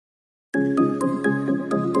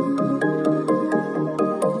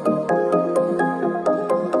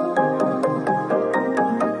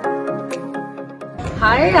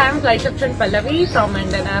Hi, I'm Lt Pallavi from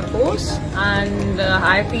Indian Air Force, and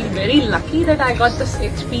I feel very lucky that I got this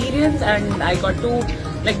experience and I got to,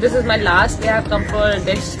 this is my last day. I've come for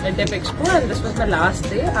this Dev Expo and this was my last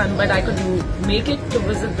day, but I could make it to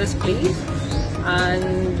visit this place,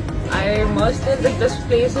 and I must say that this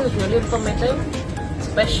place is really informative,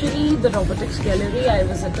 especially the robotics gallery I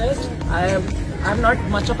visited. I'm not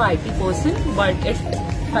much of an IT person, but it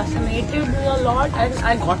fascinated me a lot, and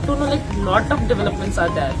I got to know lot of developments are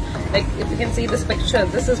there. Like if you can see this picture,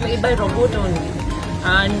 this is made by robot only,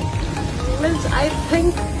 and I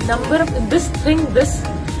think this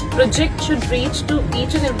project should reach to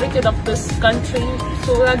each and every kid of this country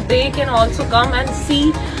so that they can also come and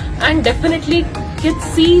see, and definitely kids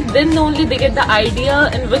see, then only they get the idea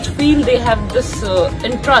in which field they have this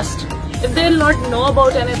interest. If they'll not know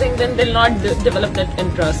about anything, then they'll not develop that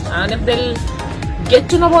interest, and if they'll get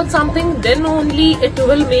to know about something, then only it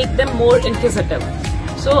will make them more inquisitive.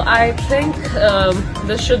 So I think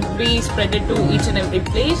this should be spreaded to each and every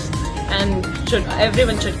place, and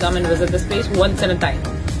everyone should come and visit this place once in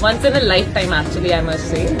a lifetime actually, I must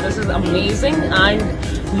say. This is amazing, and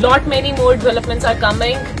many more developments are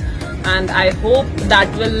coming, and I hope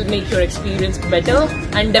that will make your experience better,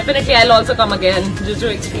 and definitely I'll also come again just to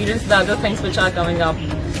experience the other things which are coming up.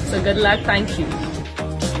 So good luck, thank you.